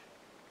fish.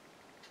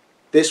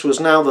 This was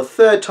now the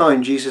third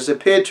time Jesus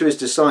appeared to his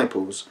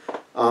disciples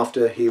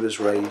after he was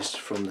raised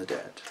from the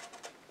dead.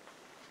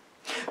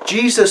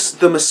 Jesus,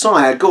 the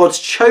Messiah, God's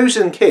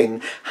chosen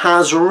King,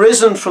 has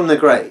risen from the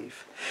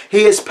grave.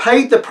 He has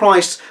paid the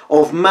price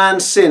of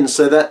man's sin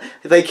so that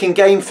they can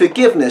gain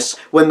forgiveness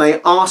when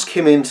they ask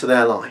him into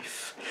their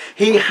life.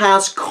 He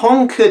has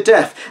conquered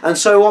death and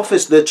so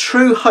offers the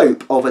true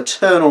hope of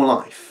eternal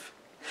life.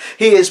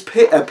 He has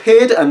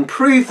appeared and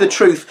proved the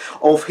truth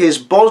of his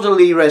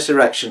bodily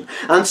resurrection.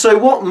 And so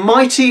what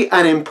mighty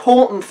and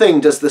important thing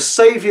does the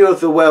Saviour of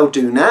the world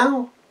do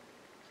now?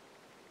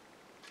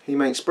 He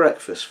makes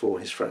breakfast for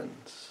his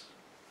friends.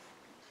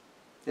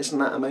 Isn't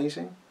that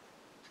amazing?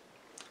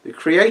 The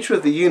creator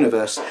of the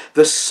universe,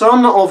 the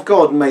Son of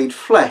God made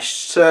flesh,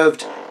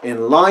 served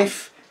in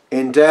life,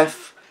 in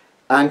death,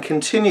 and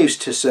continues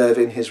to serve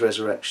in his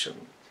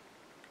resurrection.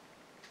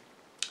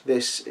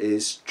 This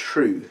is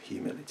true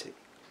humility.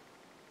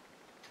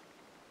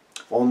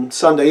 On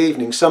Sunday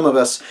evening, some of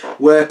us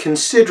were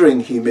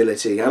considering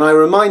humility, and I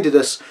reminded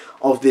us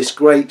of this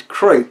great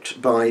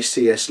quote by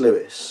C.S.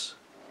 Lewis.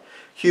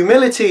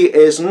 Humility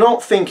is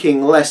not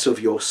thinking less of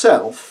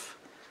yourself,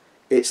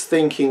 it's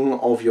thinking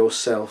of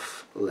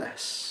yourself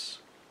less.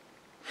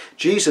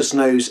 Jesus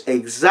knows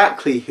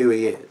exactly who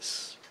he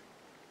is,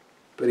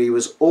 but he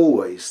was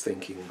always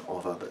thinking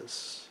of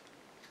others.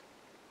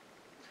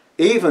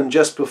 Even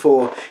just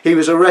before he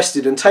was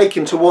arrested and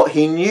taken to what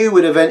he knew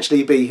would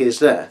eventually be his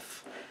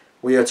death,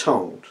 we are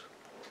told,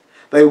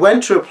 they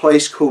went to a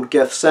place called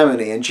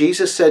Gethsemane, and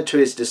Jesus said to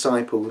his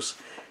disciples,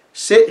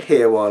 "Sit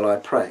here while I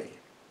pray."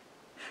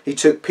 He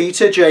took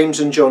Peter, James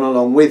and John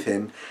along with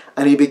him,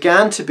 and he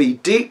began to be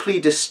deeply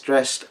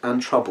distressed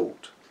and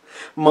troubled.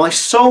 "My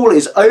soul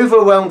is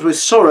overwhelmed with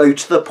sorrow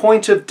to the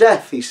point of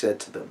death," he said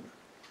to them.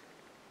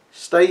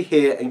 "Stay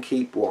here and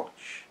keep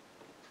watch."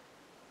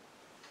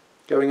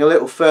 Going a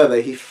little further,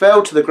 he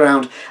fell to the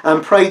ground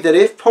and prayed that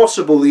if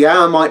possible the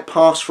hour might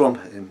pass from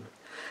him.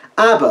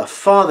 "Abba,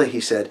 Father,"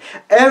 he said,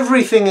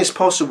 "everything is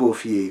possible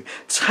for you.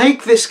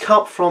 Take this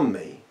cup from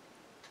me.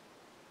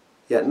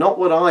 Yet not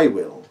what I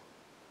will,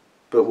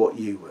 but what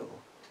you will."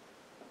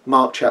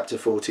 Mark chapter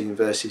 14,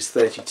 verses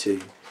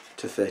 32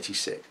 to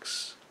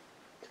 36.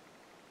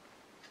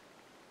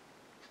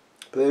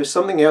 But there is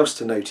something else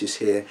to notice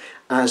here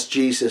as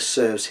Jesus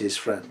serves his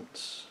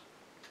friends.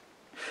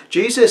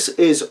 Jesus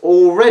is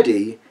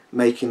already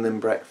making them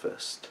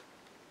breakfast.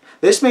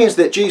 This means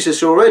that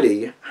Jesus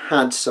already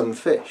had some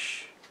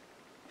fish.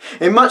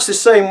 In much the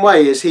same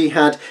way as he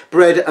had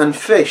bread and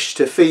fish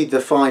to feed the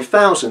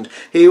 5,000,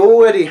 he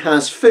already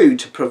has food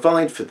to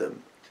provide for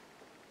them.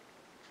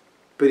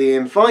 but he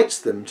invites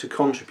them to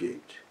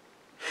contribute.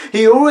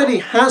 He already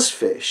has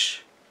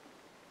fish,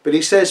 but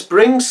he says,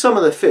 bring some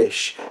of the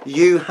fish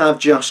you have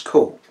just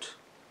caught.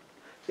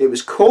 It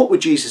was caught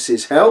with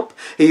Jesus' help.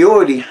 He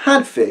already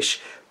had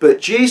fish, but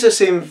Jesus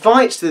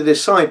invites the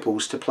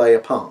disciples to play a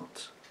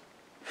part.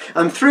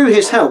 And through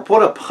his help,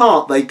 what a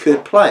part they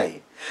could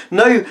play.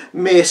 No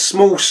mere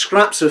small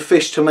scraps of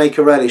fish to make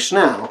a relish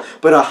now,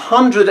 but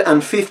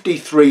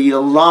 153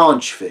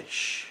 large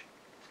fish.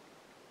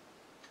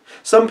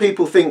 Some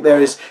people think there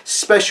is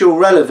special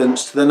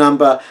relevance to the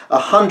number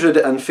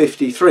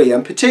 153,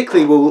 and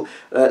particularly we'll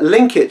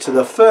link it to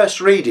the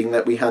first reading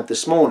that we had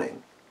this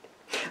morning.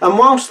 And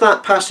whilst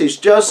that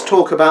passage does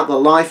talk about the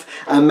life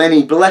and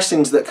many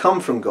blessings that come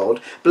from God,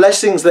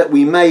 blessings that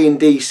we may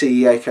indeed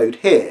see echoed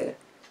here,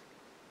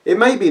 it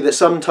may be that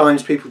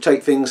sometimes people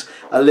take things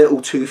a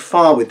little too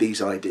far with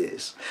these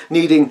ideas,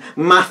 needing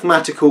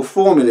mathematical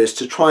formulas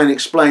to try and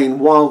explain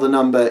why the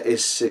number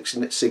is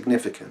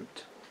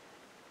significant.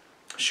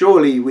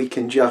 Surely we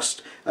can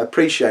just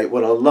appreciate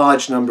what a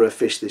large number of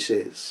fish this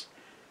is,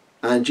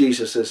 and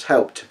Jesus has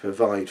helped to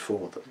provide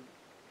for them.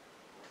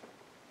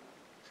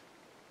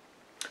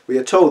 We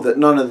are told that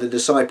none of the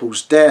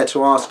disciples dare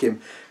to ask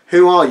him,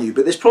 "Who are you?"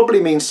 But this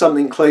probably means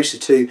something closer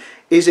to,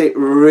 "Is it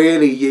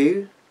really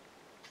you?"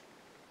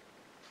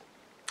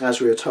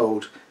 As we are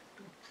told,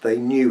 they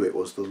knew it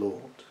was the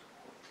Lord.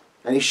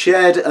 And he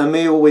shared a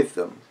meal with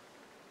them.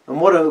 And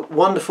what a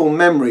wonderful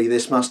memory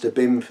this must have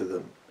been for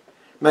them.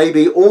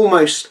 Maybe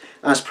almost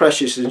as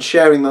precious as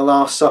sharing the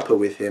Last Supper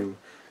with him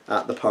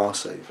at the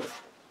Passover.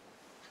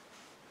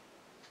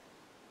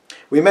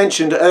 We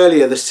mentioned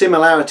earlier the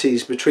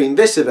similarities between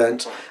this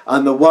event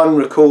and the one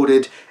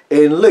recorded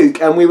in Luke,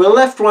 and we were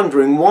left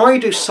wondering, why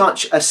do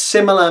such a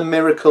similar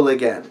miracle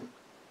again?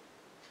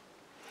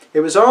 It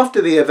was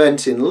after the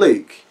event in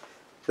Luke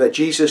that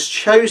Jesus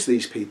chose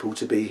these people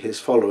to be his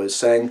followers,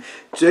 saying,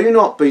 "Do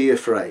not be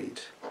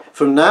afraid.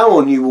 From now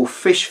on you will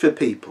fish for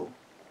people."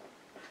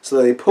 So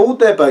they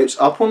pulled their boats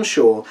up on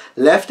shore,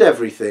 left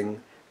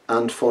everything,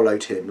 and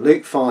followed him.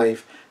 Luke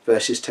 5,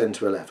 verses 10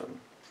 to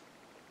 11.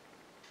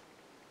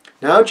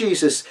 Now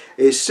Jesus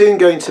is soon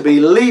going to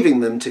be leaving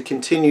them to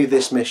continue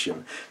this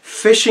mission,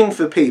 fishing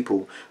for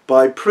people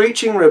by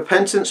preaching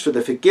repentance for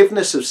the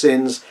forgiveness of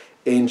sins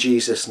in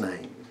Jesus'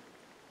 name.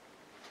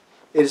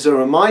 It is a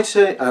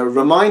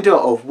reminder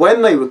of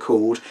when they were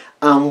called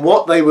and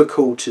what they were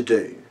called to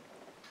do.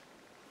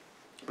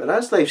 But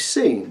as they've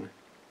seen,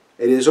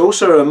 it is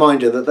also a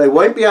reminder that they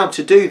won't be able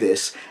to do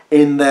this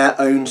in their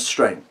own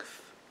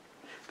strength.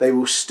 They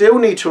will still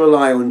need to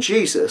rely on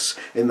Jesus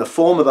in the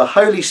form of the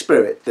Holy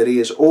Spirit that he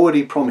has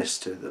already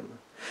promised to them,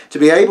 to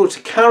be able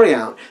to carry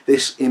out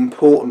this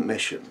important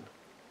mission.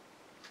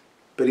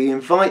 But he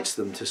invites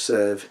them to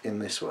serve in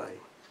this way.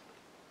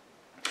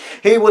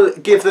 He will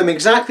give them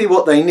exactly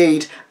what they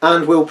need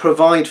and will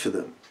provide for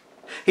them.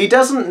 He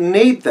doesn't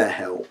need their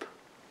help,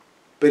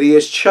 but he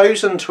has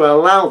chosen to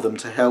allow them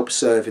to help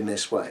serve in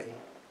this way.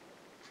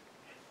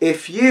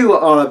 If you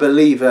are a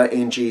believer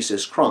in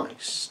Jesus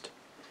Christ,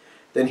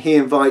 then he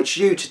invites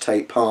you to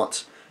take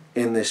part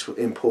in this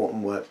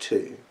important work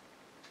too.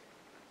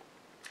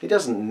 He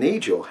doesn't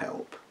need your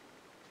help,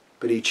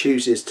 but he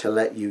chooses to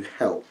let you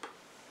help.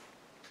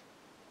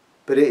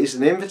 But it is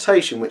an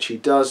invitation which he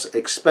does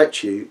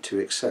expect you to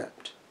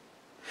accept.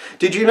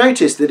 Did you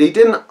notice that he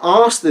didn't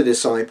ask the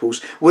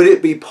disciples, would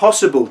it be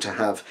possible to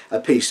have a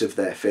piece of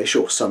their fish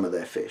or some of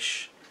their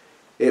fish?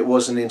 It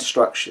was an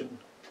instruction.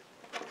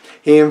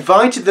 He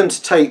invited them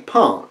to take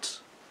part,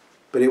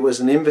 but it was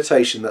an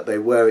invitation that they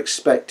were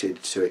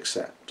expected to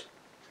accept.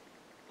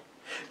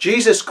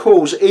 Jesus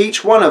calls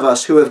each one of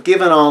us who have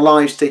given our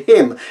lives to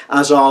him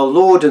as our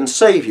Lord and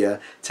Saviour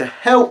to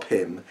help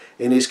him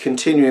in his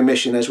continuing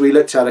mission, as we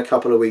looked at a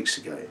couple of weeks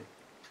ago.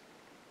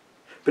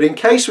 But in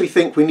case we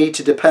think we need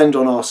to depend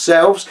on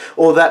ourselves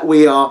or that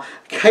we are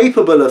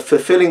capable of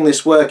fulfilling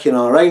this work in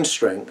our own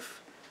strength,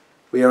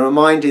 we are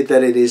reminded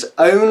that it is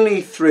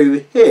only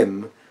through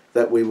him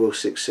that we will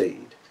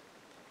succeed.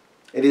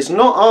 It is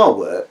not our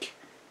work,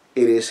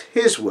 it is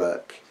his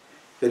work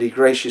that he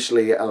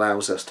graciously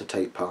allows us to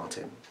take part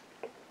in.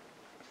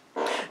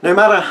 No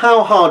matter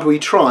how hard we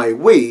try,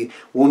 we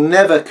will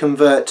never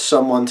convert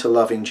someone to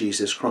loving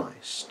Jesus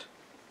Christ.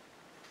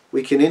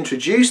 We can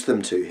introduce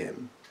them to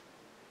him,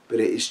 but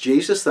it is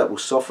Jesus that will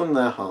soften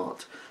their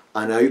heart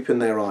and open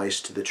their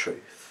eyes to the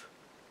truth.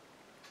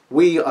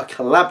 We are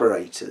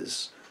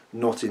collaborators,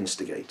 not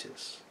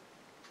instigators.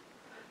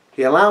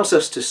 He allows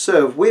us to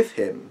serve with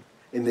him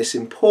in this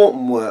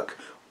important work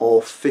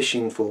of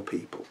fishing for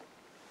people.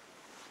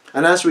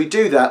 And as we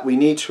do that, we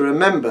need to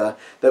remember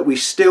that we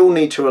still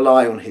need to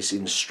rely on his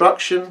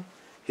instruction,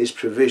 his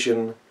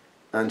provision,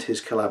 and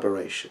his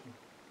collaboration.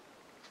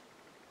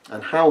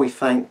 And how we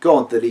thank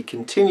God that he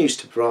continues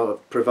to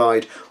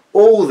provide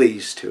all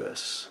these to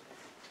us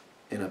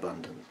in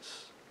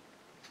abundance.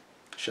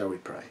 Shall we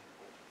pray?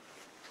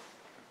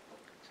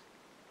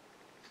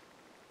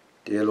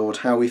 Dear Lord,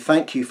 how we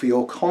thank you for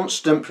your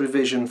constant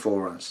provision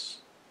for us.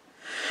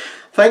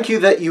 Thank you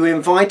that you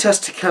invite us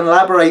to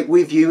collaborate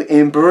with you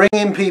in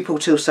bringing people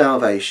to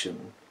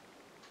salvation.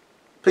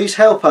 Please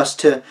help us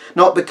to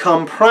not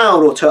become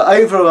proud or to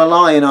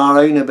over-rely on our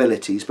own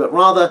abilities, but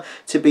rather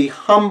to be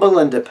humble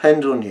and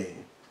depend on you.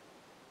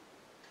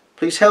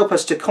 Please help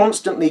us to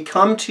constantly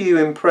come to you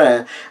in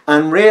prayer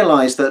and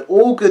realise that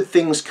all good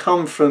things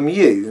come from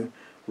you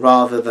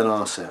rather than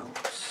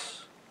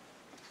ourselves.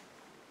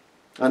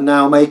 And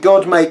now may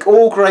God make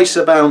all grace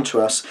abound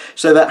to us,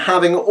 so that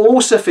having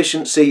all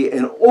sufficiency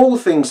in all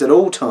things at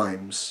all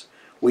times,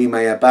 we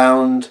may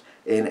abound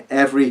in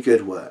every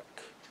good work.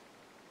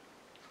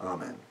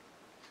 Amen.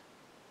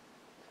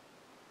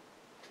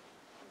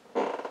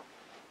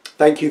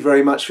 Thank you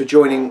very much for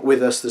joining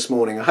with us this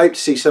morning. I hope to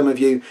see some of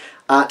you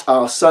at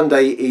our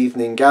Sunday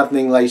evening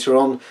gathering later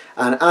on.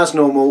 And as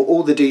normal,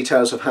 all the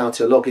details of how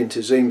to log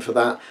into Zoom for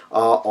that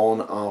are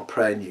on our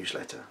prayer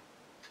newsletter.